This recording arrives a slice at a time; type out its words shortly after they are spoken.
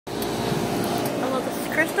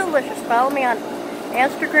Crystalicious. Follow me on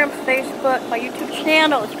Instagram, Facebook. My YouTube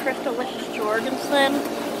channel is Crystalicious Jorgensen.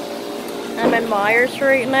 I'm in Meijers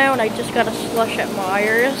right now, and I just got a slush at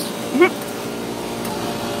Meijers.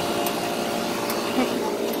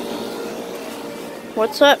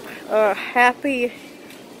 What's up? Happy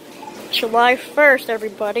July 1st,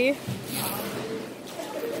 everybody.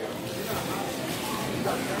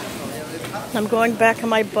 I'm going back on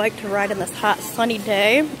my bike to ride on this hot, sunny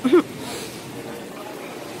day.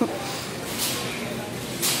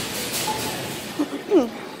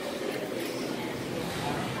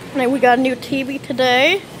 And we got a new TV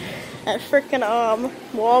today at freaking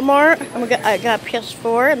Walmart. And I got a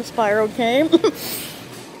PS4 and the Spyro game.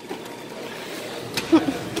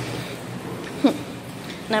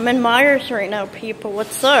 And I'm in Meijers right now, people.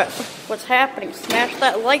 What's up? What's happening? Smash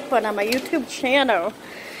that like button on my YouTube channel.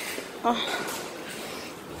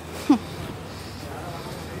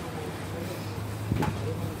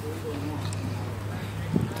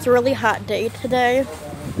 It's a really hot day today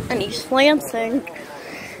in East Lansing.